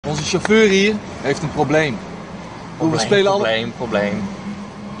Onze chauffeur hier heeft een probleem. We spelen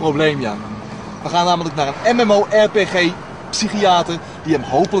Probleem, ja. We gaan namelijk naar een MMORPG psychiater die hem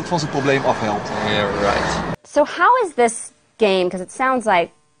hopelijk van zijn probleem afhelpt. Yeah, right. So how is this game, because it sounds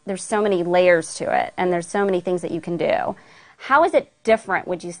like there's so many layers to it and there's so many things that you can do. How is it different,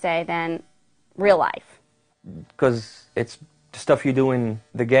 would you say, than real life? Because it's the stuff you do in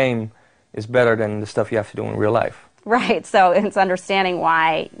the game is better than the stuff you have to do in real life. Right, so it's understanding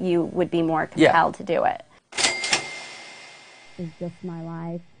why you would be more compelled to do it. It's just my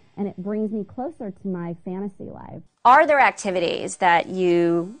life, and it brings me closer to my fantasy life. Are there activities that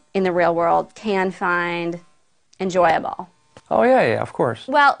you, in the real world, can find enjoyable? Oh, yeah, of course.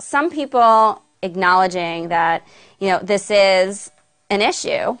 Well, some people acknowledging that, you know, this is an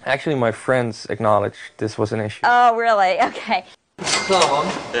issue. Actually, my friends acknowledged this was an issue. Oh, really? Okay. Klaar, man?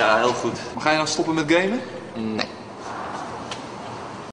 Ja, heel goed. Maar ga je nou stoppen met gamen? Nee.